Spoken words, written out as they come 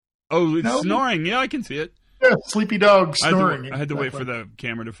Oh, it's No? snoring. Yeah, I can see it. Yeah, sleepy dog snoring. I had to wait for the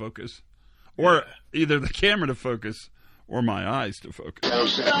camera to focus. Or either the camera to focus or my eyes to focus.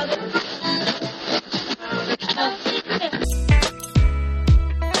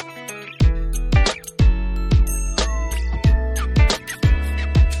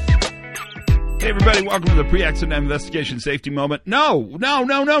 Hey, everybody, welcome to the Pre-Accident Investigation Safety Moment. No.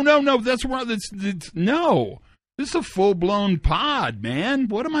 That's wrong. No. This is a full-blown pod, man.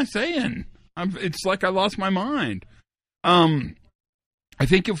 What am I saying? It's like I lost my mind. I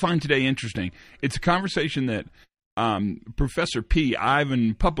think you'll find today interesting. It's a conversation that Professor P,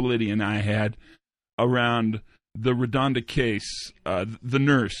 Ivan Pupoliti, and I had around the RaDonda case, the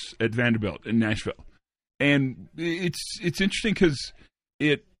nurse at Vanderbilt in Nashville. And it's interesting because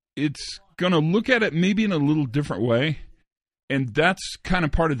it's going to look at it maybe in a little different way. And that's kind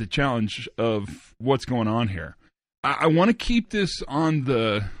of part of the challenge of what's going on here. I want to keep this on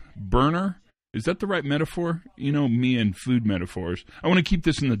the burner. Is that the right metaphor? You know me and food metaphors. I want to keep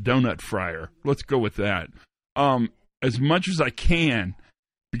this in the donut fryer. Let's go with that. As much as I can,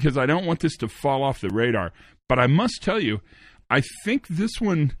 because I don't want this to fall off the radar. But I must tell you, I think this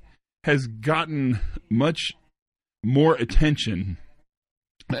one has gotten much more attention,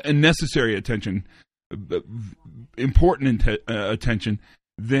 and necessary attention, important attention,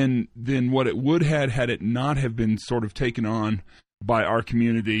 than what it would have had it not have been sort of taken on by our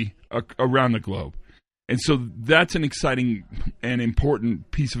community around the globe. And so that's an exciting and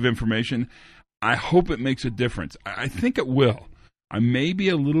important piece of information. I hope it makes a difference. I think it will. I may be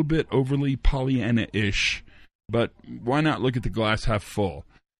a little bit overly Pollyanna-ish, but why not look at the glass half full?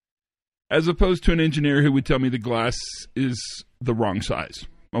 As opposed to an engineer who would tell me the glass is the wrong size.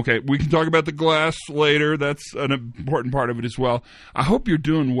 Okay, we can talk about the glass later. That's an important part of it as well. I hope you're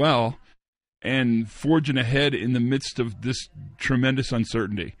doing well and forging ahead in the midst of this tremendous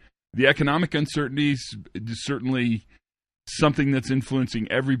uncertainty. The economic uncertainty is certainly something that's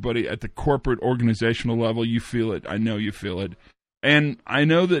influencing everybody at the corporate organizational level. You feel it. I know you feel it. And I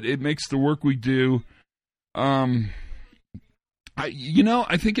know that it makes the work we do, I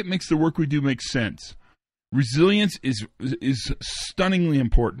think it makes the work we do make sense. Resilience is stunningly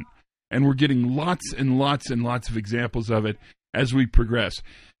important, and we're getting lots and lots and lots of examples of it as we progress.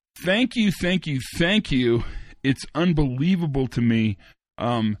 Thank you. It's unbelievable to me,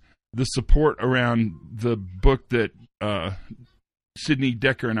 the support around the book that Sidney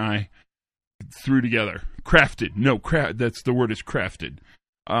Decker and I threw together. That's the word, is crafted.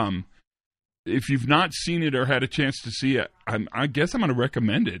 If you've not seen it or had a chance to see it, I guess I'm going to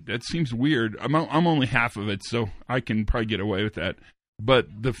recommend it. That seems weird. I'm only half of it, so I can probably get away with that.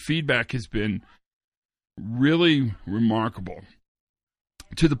 But the feedback has been really remarkable,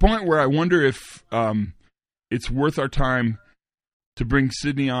 to the point where I wonder if it's worth our time to bring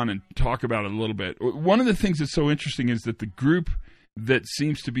Sidney on and talk about it a little bit. One of the things that's so interesting is that the group that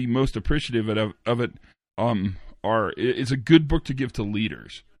seems to be most appreciative of it is a good book to give to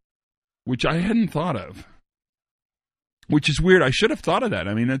leaders, which I hadn't thought of, which is weird. I should have thought of that.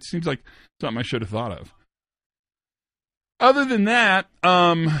 I mean, that seems like something I should have thought of. Other than that,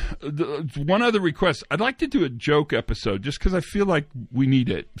 one other request. I'd like to do a joke episode just because I feel like we need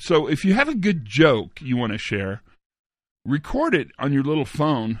it. So if you have a good joke you want to share, record it on your little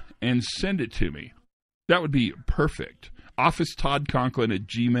phone and send it to me. That would be perfect.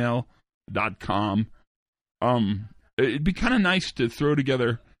 OfficeToddConklin@gmail.com. It'd be kind of nice to throw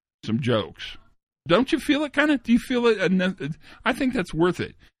together some jokes. Don't you feel it kind of? Do you feel it? I think that's worth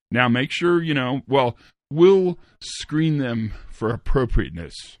it. Now make sure, we'll screen them for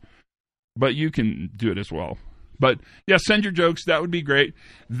appropriateness, but you can do it as well. But yeah, send your jokes. That would be great.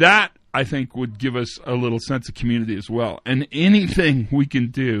 That, I think, would give us a little sense of community as well. And anything we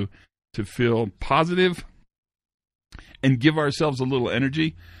can do to feel positive and give ourselves a little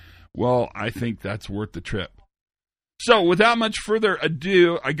energy, well, I think that's worth the trip. So without much further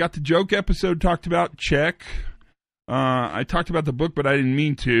ado, I got the joke episode talked about. Check. I talked about the book, but I didn't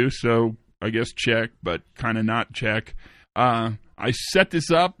mean to, so I guess check, but kind of not check. I set this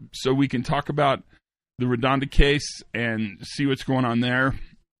up so we can talk about the RaDonda case and see what's going on there.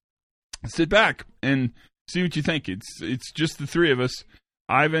 Sit back and see what you think. It's just the three of us,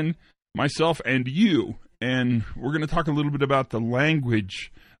 Ivan, myself, and you. And we're going to talk a little bit about the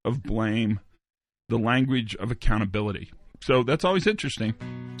language of blame, the language of accountability. So that's always interesting.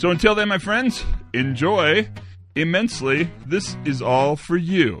 So until then, my friends, enjoy immensely. This is all for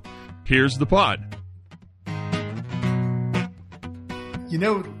you. Here's the pod.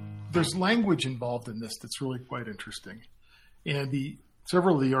 There's language involved in this that's really quite interesting. And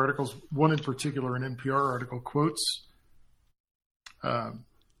several of the articles, one in particular, an NPR article, quotes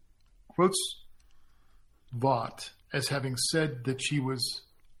quotes Vaught as having said that she was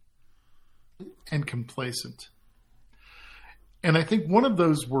and complacent. And I think one of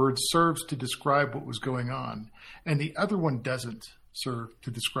those words serves to describe what was going on, and the other one doesn't serve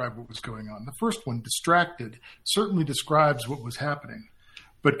to describe what was going on. The first one, distracted, certainly describes what was happening,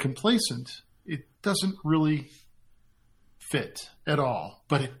 but complacent, it doesn't really fit at all,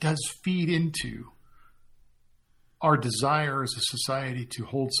 but it does feed into our desire as a society to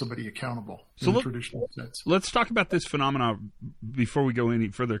hold somebody accountable in the traditional sense. Let's talk about this phenomenon before we go any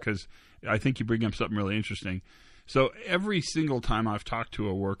further, because I think you bring up something really interesting. So every single time I've talked to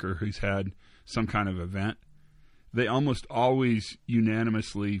a worker who's had some kind of event, they almost always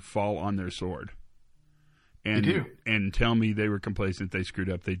unanimously fall on their sword. And, they do. And tell me they were complacent, they screwed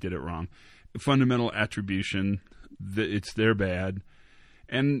up, they did it wrong. Fundamental attribution, it's their bad.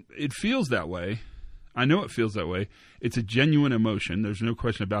 And it feels that way. I know it feels that way. It's a genuine emotion. There's no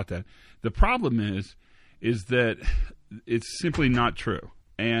question about that. The problem is that it's simply not true.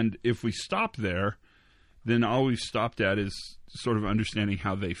 And if we stop there, then all we've stopped at is sort of understanding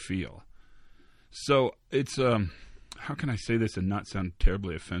how they feel. So it's how can I say this and not sound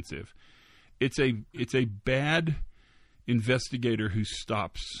terribly offensive? It's a bad investigator who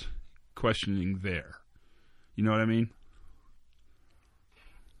stops questioning there. You know what I mean?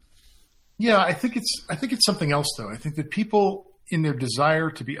 Yeah, I think it's something else though. I think that people in their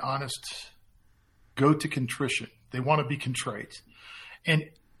desire to be honest go to contrition. They want to be contrite.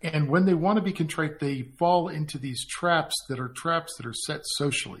 And when they want to be contrite, they fall into these traps that are set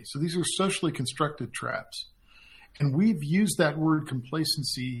socially. So these are socially constructed traps. And we've used that word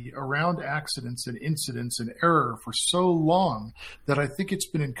complacency around accidents and incidents and error for so long that I think it's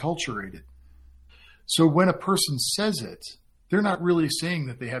been enculturated. So when a person says it, they're not really saying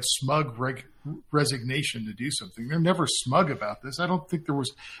that they have smug resignation to do something. They're never smug about this. I don't think there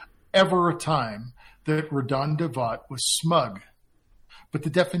was ever a time that RaDonda Vaught was smug. But the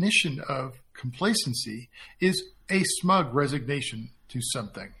definition of complacency is a smug resignation to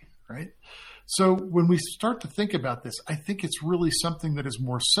something, right? So when we start to think about this, I think it's really something that is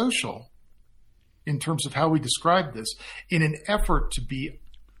more social in terms of how we describe this in an effort to be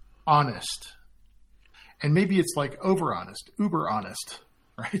honest. And maybe it's like over honest, uber honest,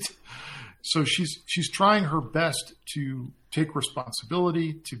 right? So she's trying her best to take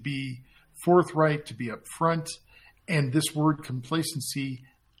responsibility, to be forthright, to be upfront. And this word complacency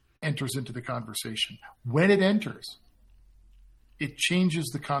enters into the conversation. When it enters, it changes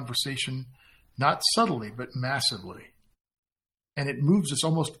the conversation, not subtly, but massively. And it moves us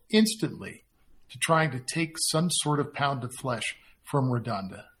almost instantly to trying to take some sort of pound of flesh from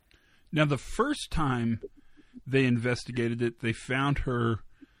RaDonda. Now, the first time they investigated it, they found her,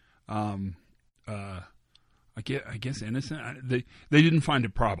 I guess innocent. They didn't find a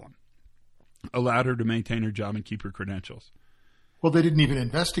problem. Allowed her to maintain her job and keep her credentials. Well, they didn't even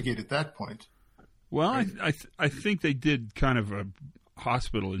investigate at that point. Well, right? I think they did kind of a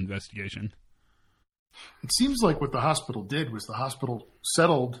hospital investigation. It seems like what the hospital did was the hospital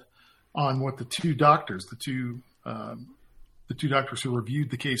settled on what the two doctors who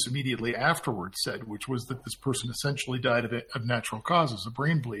reviewed the case immediately afterwards said, which was that this person essentially died of natural causes, a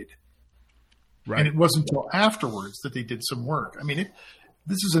brain bleed. Right. And it wasn't until afterwards that they did some work. I mean,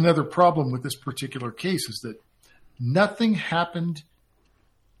 this is another problem with this particular case, is that nothing happened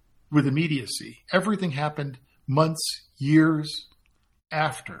with immediacy. Everything happened months, years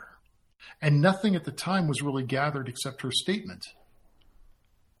after. And nothing at the time was really gathered except her statement.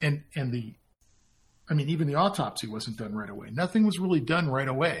 And even the autopsy wasn't done right away. Nothing was really done right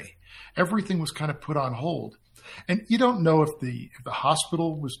away. Everything was kind of put on hold. And you don't know if the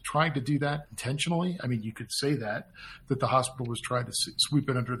hospital was trying to do that intentionally. I mean, you could say that the hospital was trying to sweep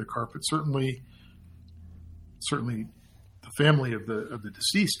it under the carpet. Certainly the family of the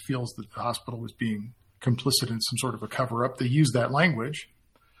deceased feels that the hospital was being complicit in some sort of a cover-up. They use that language.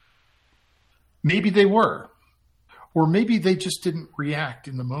 Maybe they were. Or maybe they just didn't react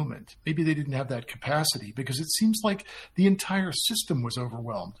in the moment. Maybe they didn't have that capacity, because it seems like the entire system was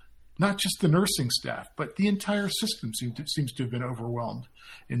overwhelmed. Not just the nursing staff, but the entire system seems to have been overwhelmed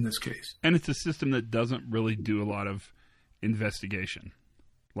in this case. And it's a system that doesn't really do a lot of investigation,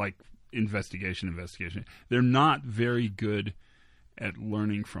 like investigation. They're not very good at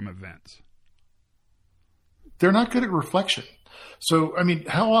learning from events. They're not good at reflection. So, I mean,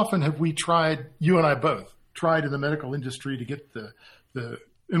 how often have we tried, you and I both, tried in the medical industry to get the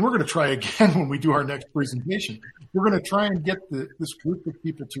and we're going to try again when we do our next presentation. We're going to try and get this group of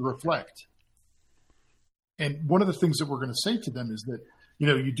people to reflect. And one of the things that we're going to say to them is that,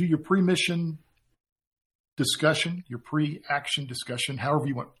 you do your pre-mission discussion, your pre-action discussion, however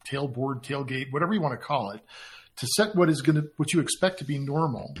you want, tailboard, tailgate, whatever you want to call it, to set what you expect to be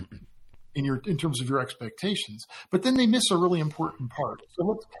normal in terms of your expectations. But then they miss a really important part.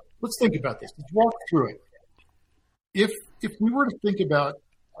 So let's think about this. Let's walk through it. If we were to think about,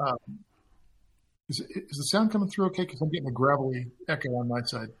 is the sound coming through okay? Because I'm getting a gravelly echo on my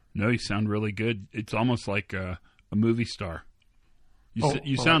side. No, you sound really good. It's almost like a movie star. You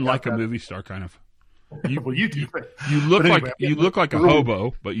well, sound like a movie star, kind of. Well, you do. You look anyway, you look like a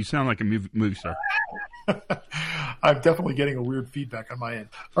hobo, but you sound like a movie star. I'm definitely getting a weird feedback on my end.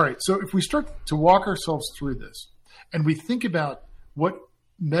 All right, so if we start to walk ourselves through this, and we think about what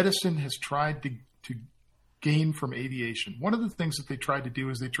medicine has tried to gain from aviation, one of the things that they tried to do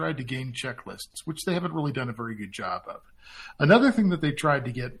is they tried to gain checklists, which they haven't really done a very good job of. Another thing that they tried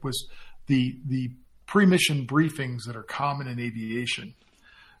to get was the pre-mission briefings that are common in aviation.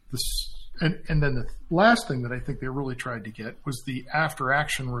 And then the last thing that I think they really tried to get was the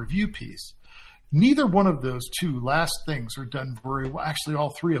after-action review piece. Neither one of those two last things are done very well. Actually,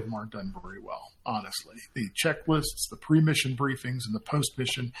 all three of them aren't done very well, honestly. The checklists, the pre-mission briefings, and the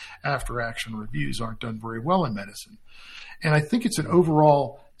post-mission after-action reviews aren't done very well in medicine. And I think it's an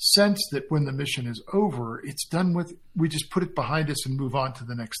overall sense that when the mission is over, it's done with, we just put it behind us and move on to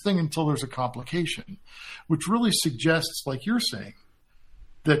the next thing until there's a complication, which really suggests, like you're saying,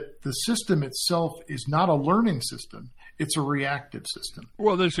 that the system itself is not a learning system. It's a reactive system.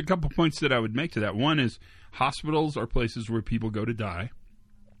 Well, there's a couple points that I would make to that. One is hospitals are places where people go to die.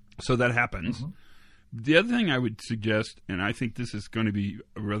 So that happens. Mm-hmm. The other thing I would suggest, and I think this is going to be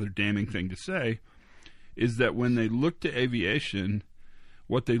a rather damning thing to say, is that when they looked to aviation,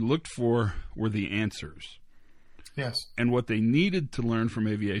 what they looked for were the answers. Yes. And what they needed to learn from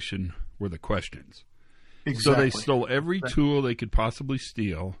aviation were the questions. Exactly. So they stole every tool they could possibly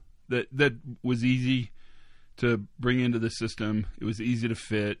steal that was easy to bring into the system. It was easy to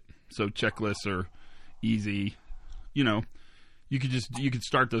fit. So checklists are easy. You know, you could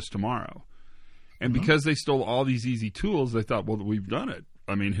start those tomorrow. And because they stole all these easy tools, they thought, well, we've done it.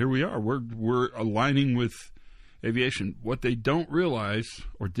 I mean, here we are. We're aligning with aviation. What they don't realize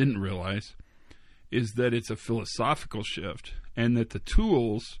or didn't realize is that it's a philosophical shift, and that the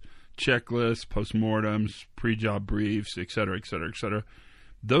tools, checklists, postmortems, pre-job briefs, et cetera,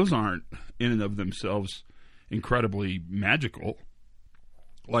 those aren't in and of themselves incredibly magical.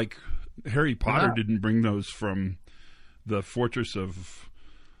 Like Harry Potter didn't bring those from the Fortress of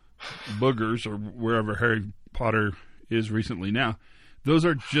Boogers or wherever Harry Potter is recently now. Those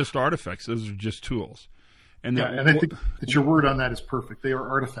are just artifacts. Those are just tools. And and I think that your word on that is perfect. They are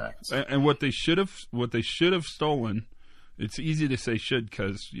artifacts. And what they should have stolen. It's easy to say should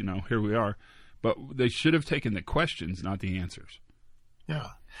because, you know, here we are. But they should have taken the questions, not the answers. Yeah.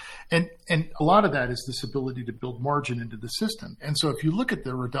 And a lot of that is this ability to build margin into the system. And so if you look at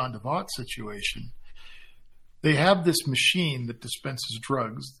the RaDonDeVaut situation, they have this machine that dispenses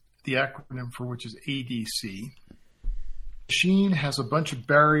drugs, the acronym for which is ADC. The machine has a bunch of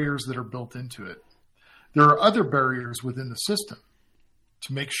barriers that are built into it. There are other barriers within the system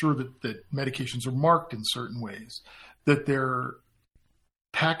to make sure that medications are marked in certain ways, that they're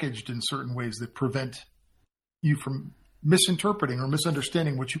packaged in certain ways that prevent you from misinterpreting or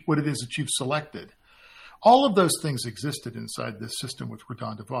misunderstanding what it is that you've selected. All of those things existed inside this system with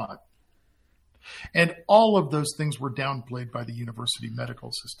RaDonDeVaut. And all of those things were downplayed by the university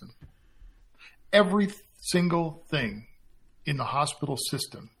medical system. Every single thing in the hospital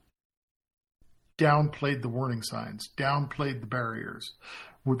system downplayed the warning signs, downplayed the barriers,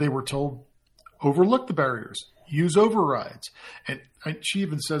 where they were told, overlook the barriers, use overrides. And she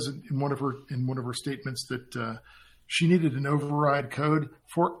even says in one of her statements that she needed an override code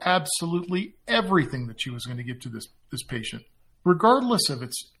for absolutely everything that she was going to give to this patient, regardless of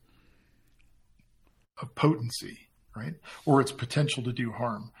its potency, right? Or its potential to do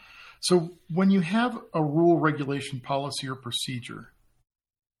harm. So when you have a rule, regulation, policy, or procedure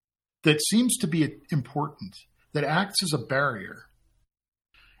that seems to be important, that acts as a barrier,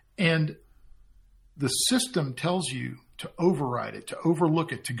 and the system tells you to override it, to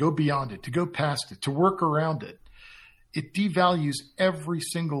overlook it, to go beyond it, to go past it, to work around it, it devalues every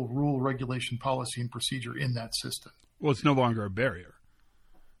single rule, regulation, policy, and procedure in that system. Well, it's no longer a barrier.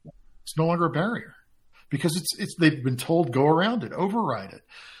 It's no longer a barrier because they've been told go around it, override it.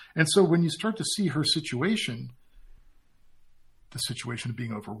 And so when you start to see her situation, the situation of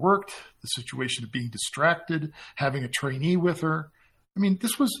being overworked, the situation of being distracted, having a trainee with her. I mean,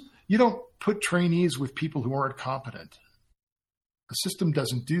 you don't put trainees with people who aren't competent. The system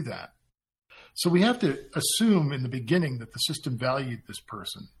doesn't do that. So we have to assume in the beginning that the system valued this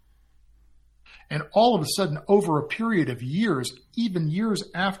person. And all of a sudden, over a period of years, even years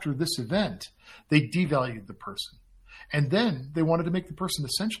after this event, they devalued the person. And then they wanted to make the person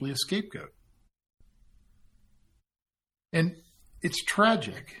essentially a scapegoat. And it's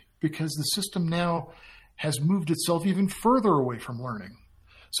tragic because the system now has moved itself even further away from learning.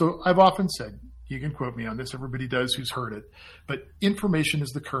 So I've often said, you can quote me on this, everybody does who's heard it, but information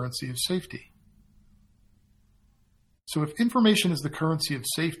is the currency of safety. So if information is the currency of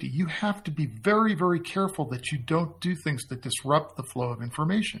safety, you have to be very, very careful that you don't do things that disrupt the flow of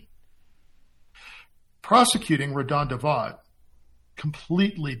information. Prosecuting RaDonDavat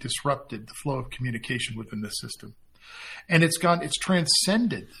completely disrupted the flow of communication within the system. And it's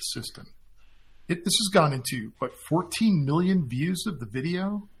transcended the system. This has gone into, 14 million views of the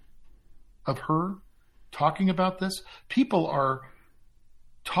video of her talking about this? People are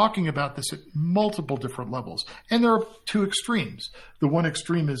talking about this at multiple different levels. And there are two extremes. The one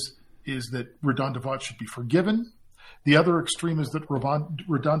extreme is that RaDonDavat should be forgiven. The other extreme is that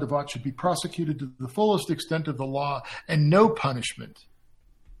RaDonDavat should be prosecuted to the fullest extent of the law and no punishment.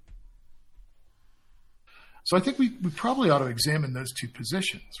 So I think we probably ought to examine those two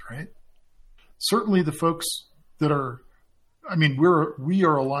positions, right? Certainly the folks that are, we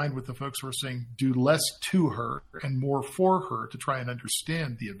are aligned with the folks who are saying do less to her and more for her to try and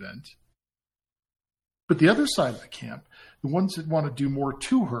understand the event. But the other side of the camp, the ones that want to do more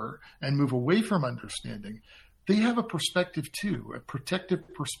to her and move away from understanding, they have a perspective too, a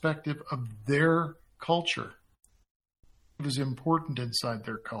protective perspective of their culture. It is important inside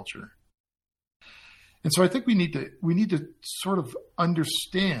their culture. And so I think we need to sort of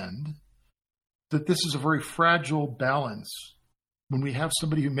understand that this is a very fragile balance. When we have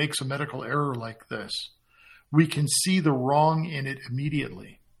somebody who makes a medical error like this, we can see the wrong in it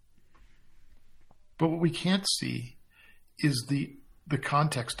immediately. But what we can't see is the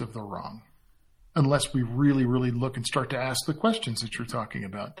context of the wrong, unless we really, really look and start to ask the questions that you're talking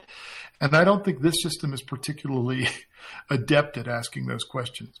about. And I don't think this system is particularly adept at asking those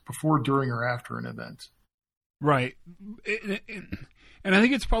questions before, during, or after an event. Right. And I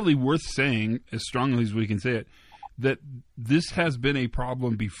think it's probably worth saying, as strongly as we can say it, that this has been a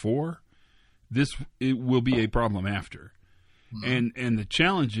problem before. It will be a problem after. Mm-hmm. And the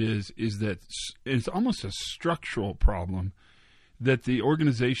challenge is that it's almost a structural problem that the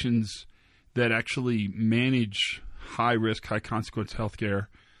organizations that actually manage high-risk, high-consequence healthcare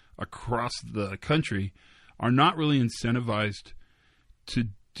across the country are not really incentivized to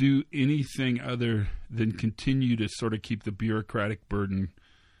do anything other than continue to sort of keep the bureaucratic burden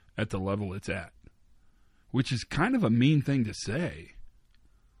at the level it's at, which is kind of a mean thing to say.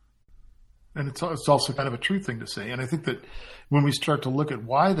 And it's also kind of a true thing to say. And I think that when we start to look at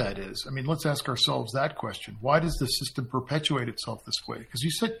why that is, let's ask ourselves that question. Why does the system perpetuate itself this way? Because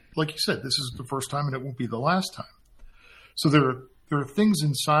like you said, this is the first time and it won't be the last time. So there are things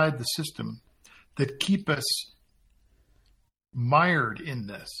inside the system that keep us mired in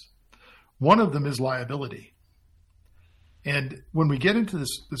this. One of them is liability. And when we get into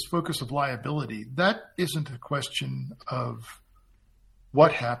this focus of liability, that isn't a question of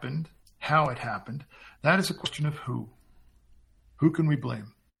what happened, how it happened. That is a question of who. Who can we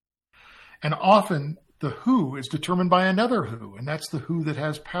blame? And often the who is determined by another who, and that's the who that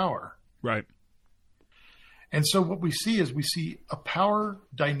has power. Right. And so what we see is a power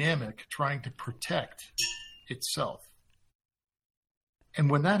dynamic trying to protect itself. And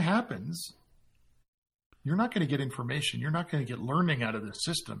when that happens, you're not going to get information. You're not going to get learning out of the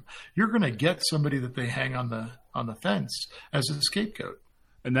system. You're going to get somebody that they hang on the fence as a scapegoat.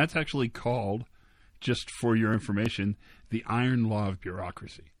 And that's actually called, just for your information, the iron law of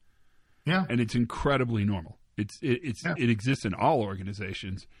bureaucracy. Yeah. And it's incredibly normal. It exists in all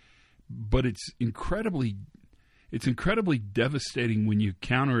organizations, but it's incredibly devastating when you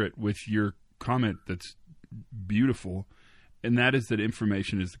counter it with your comment that's beautiful, and that is that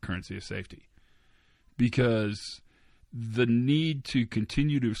information is the currency of safety. Because the need to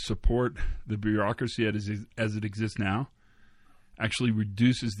continue to support the bureaucracy as it exists now actually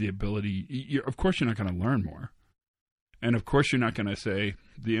reduces the ability. Of course, you're not going to learn more. And of course, you're not going to say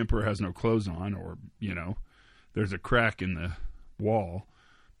the emperor has no clothes on, or, there's a crack in the wall,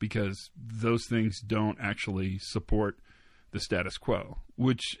 because those things don't actually support the status quo,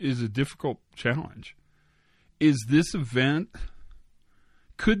 which is a difficult challenge. Could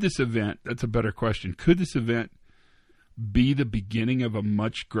this event, that's a better question, could this event be the beginning of a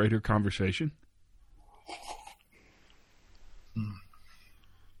much greater conversation?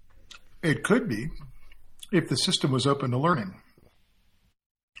 It could be, if the system was open to learning.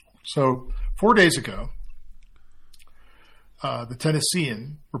 So 4 days ago, the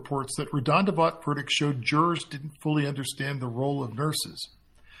Tennessean reports that Redonda verdict showed jurors didn't fully understand the role of nurses.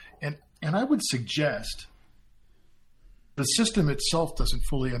 And I would suggest the system itself doesn't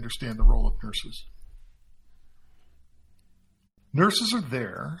fully understand the role of nurses. Nurses are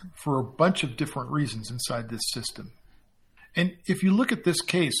there for a bunch of different reasons inside this system. And if you look at this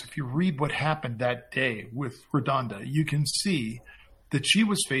case, if you read what happened that day with Redonda, you can see that she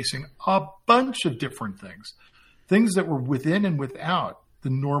was facing a bunch of different things that were within and without the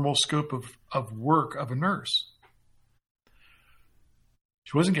normal scope of work of a nurse.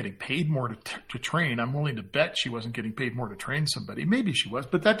 She wasn't getting paid more to train. I'm willing to bet she wasn't getting paid more to train somebody. Maybe she was,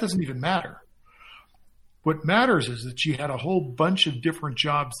 but that doesn't even matter. What matters is that she had a whole bunch of different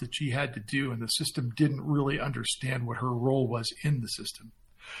jobs that she had to do, and the system didn't really understand what her role was in the system.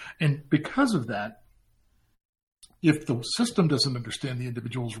 And because of that, if the system doesn't understand the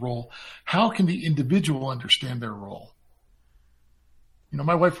individual's role, how can the individual understand their role? You know,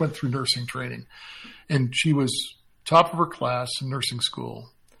 my wife went through nursing training, and she was top of her class in nursing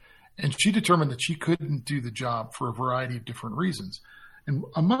school, and she determined that she couldn't do the job for a variety of different reasons. And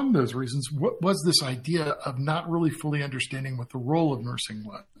among those reasons, what was this idea of not really fully understanding what the role of nursing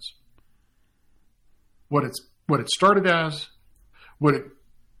was, what it started as, what it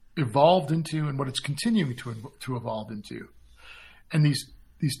evolved into, and what it's continuing to evolve into. And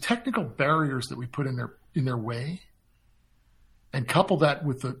these technical barriers that we put in their way, and couple that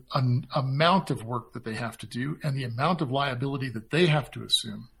with the amount of work that they have to do and the amount of liability that they have to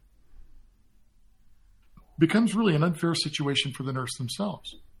assume, becomes really an unfair situation for the nurse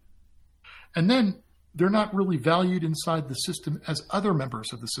themselves. And then they're not really valued inside the system as other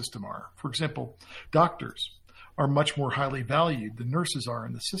members of the system are. For example, doctors are much more highly valued than nurses are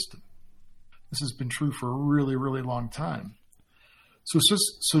in the system. This has been true for a really, really long time.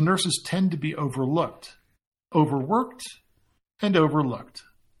 So nurses tend to be overlooked, overworked, and overlooked.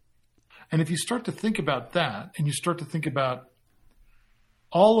 And if you start to think about that, and you start to think about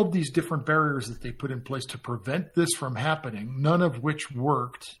all of these different barriers that they put in place to prevent this from happening, none of which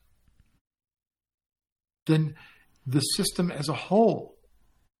worked, then the system as a whole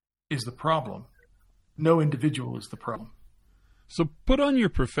is the problem. No individual is the problem. So put on your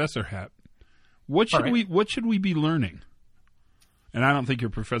professor hat. What should we be learning? And I don't think your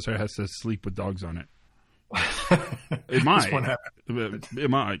professor has to sleep with dogs on it. It might. This one happened. It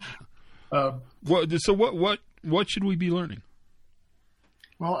might. What should we be learning?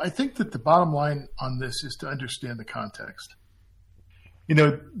 Well, I think that the bottom line on this is to understand the context. You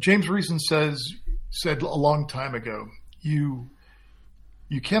know, James Reason said a long time ago, you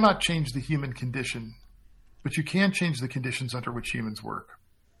cannot change the human condition, but you can change the conditions under which humans work.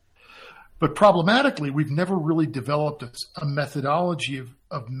 But problematically, we've never really developed a methodology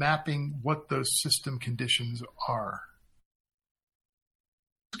of mapping what those system conditions are.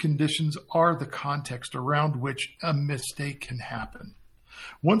 Conditions are the context around which a mistake can happen.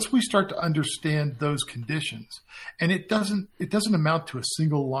 Once we start to understand those conditions, and it doesn't amount to a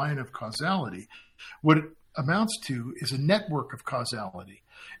single line of causality. What it amounts to is a network of causality.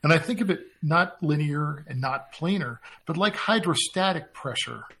 And I think of it not linear and not planar, but like hydrostatic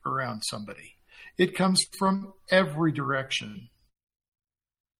pressure around somebody. It comes from every direction.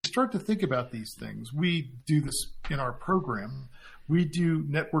 Start to think about these things. We do this in our program. We do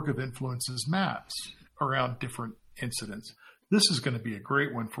network of influences maps around different incidents. This is going to be a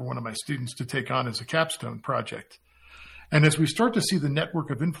great one for one of my students to take on as a capstone project. And as we start to see the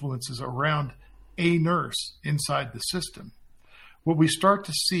network of influences around a nurse inside the system, what we start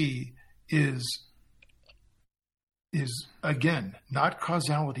to see is again, not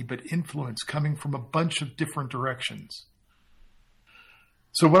causality, but influence coming from a bunch of different directions.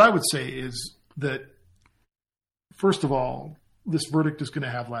 So what I would say is that, first of all, this verdict is going to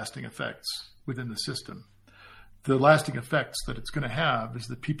have lasting effects within the system. The lasting effects that it's going to have is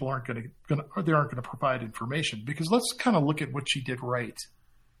that people aren't going to provide information, because let's kind of look at what she did right.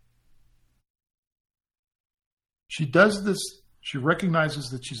 She does this. She recognizes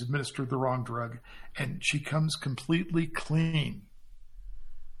that she's administered the wrong drug, and she comes completely clean.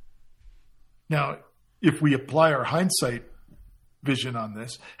 Now, if we apply our hindsight vision on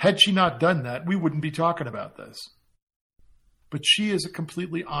this, had she not done that, we wouldn't be talking about this. But she is a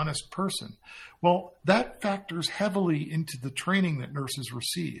completely honest person. Well, that factors heavily into the training that nurses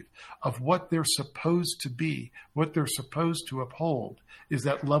receive of what they're supposed to be, what they're supposed to uphold, is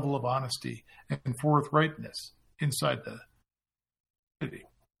that level of honesty and forthrightness inside the community.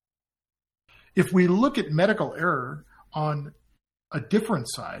 If we look at medical error on a different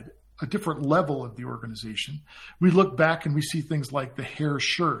side a different level of the organization, we look back and we see things like the hair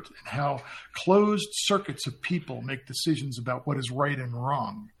shirt and how closed circuits of people make decisions about what is right and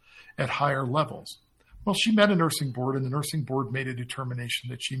wrong at higher levels. Well, she met a nursing board, and the nursing board made a determination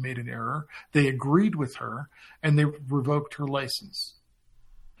that she made an error. They agreed with her, and they revoked her license.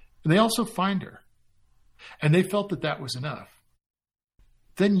 And they also fined her. And they felt that that was enough.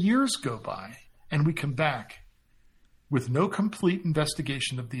 Then years go by, and we come back with no complete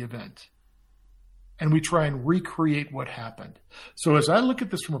investigation of the event. And we try and recreate what happened. So as I look at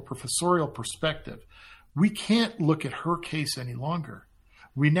this from a professorial perspective, we can't look at her case any longer.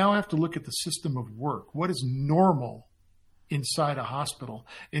 We now have to look at the system of work. What is normal inside a hospital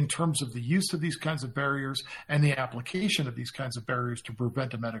in terms of the use of these kinds of barriers and the application of these kinds of barriers to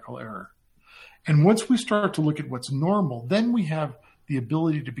prevent a medical error? And once we start to look at what's normal, then we have the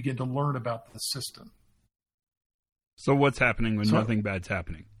ability to begin to learn about the system. So what's happening when nothing bad's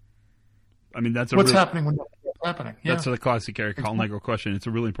happening? I mean, that's what's happening when nothing bad's happening. Yeah. That's the classic Eric Hallnagel question. It's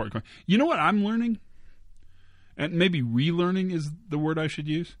a really important question. You know what I'm learning? And maybe relearning is the word I should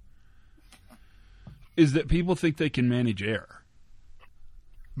use, is that people think they can manage error.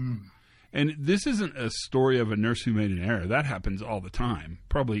 And this isn't a story of a nurse who made an error. That happens all the time,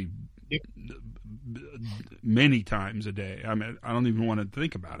 probably many times a day. I mean, I don't even want to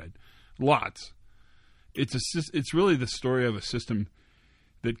think about it. Lots. It's really the story of a system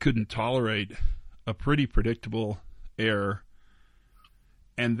that couldn't tolerate a pretty predictable error,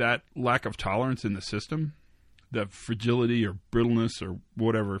 and that lack of tolerance in the system, the fragility or brittleness or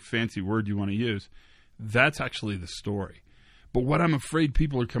whatever fancy word you want to use, that's actually the story. But what I'm afraid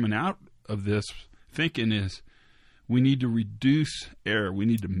people are coming out of this thinking is we need to reduce error. We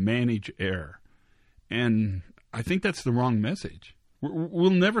need to manage error. And I think that's the wrong message. We'll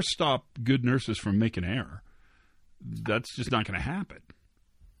never stop good nurses from making error. That's just not going to happen.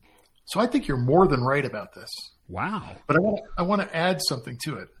 So I think you're more than right about this. Wow. But I want to add something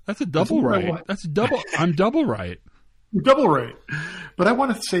to it. That's a double right. That's double. I'm double right. You're double right. But I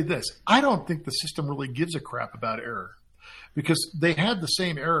want to say this. I don't think the system really gives a crap about error, because they had the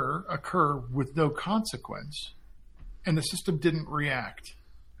same error occur with no consequence, and the system didn't react.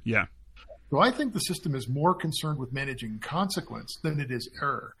 Yeah. So I think the system is more concerned with managing consequence than it is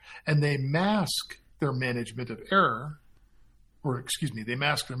error. And they mask their management of error, they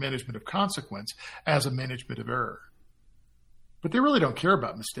mask their management of consequence as a management of error. But they really don't care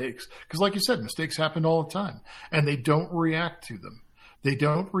about mistakes, because like you said, mistakes happen all the time, and they don't react to them. They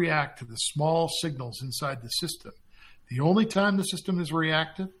don't react to the small signals inside the system. The only time the system is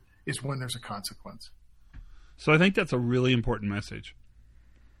reactive is when there's a consequence. So I think that's a really important message.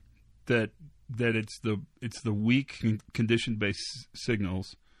 That it's the weak condition-based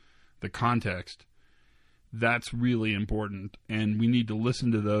signals, the context, that's really important, and we need to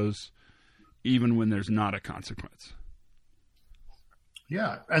listen to those even when there's not a consequence.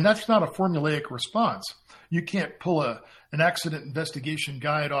 Yeah, and that's not a formulaic response. You can't pull an accident investigation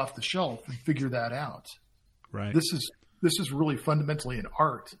guide off the shelf and figure that out. Right. This is really fundamentally an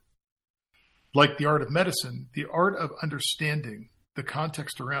art. Like the art of medicine, the art of understanding the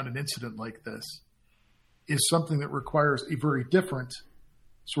context around an incident like this is something that requires a very different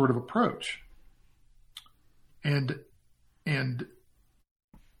sort of approach. And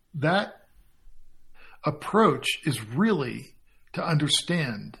that approach is really to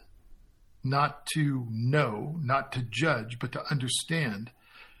understand, not to know, not to judge, but to understand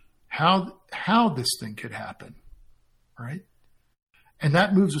how this thing could happen, right? And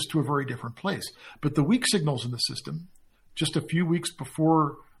that moves us to a very different place. But the weak signals in the system, just a few weeks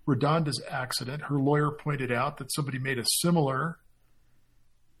before Redonda's accident, her lawyer pointed out that somebody made a similar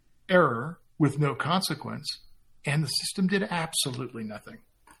error with no consequence, and the system did absolutely nothing.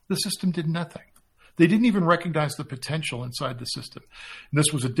 The system did nothing. They didn't even recognize the potential inside the system. And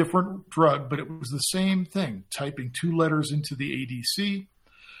this was a different drug, but it was the same thing, typing 2 letters into the ADC,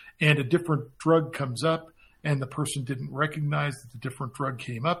 and a different drug comes up, and the person didn't recognize that the different drug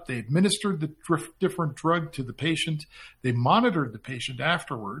came up. They administered the different drug to the patient. They monitored the patient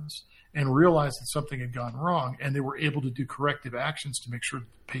afterwards and realized that something had gone wrong, and they were able to do corrective actions to make sure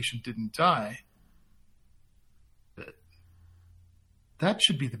that the patient didn't die. That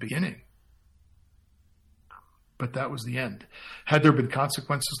should be the beginning. But that was the end. Had there been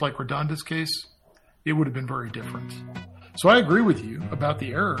consequences like Redonda's case, it would have been very different. So I agree with you about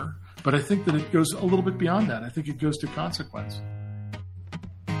the error, but I think that it goes a little bit beyond that. I think it goes to consequence.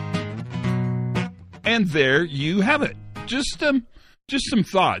 And there you have it. Just some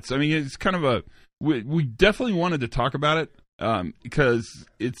thoughts. I mean, it's kind of we definitely wanted to talk about it because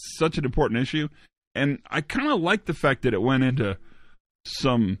it's such an important issue. And I kind of like the fact that it went into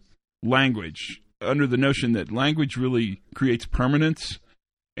some language under the notion that language really creates permanence,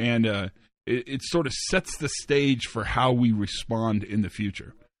 and it sort of sets the stage for how we respond in the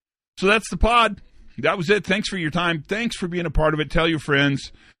future. So that's the pod. That was it. Thanks for your time. Thanks for being a part of it. Tell your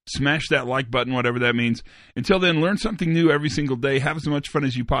friends. Smash that like button, whatever that means. Until then, learn something new every single day. Have as much fun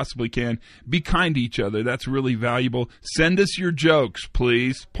as you possibly can. Be kind to each other. That's really valuable. Send us your jokes,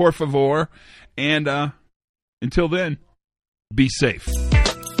 please. Por favor. And until then, be safe.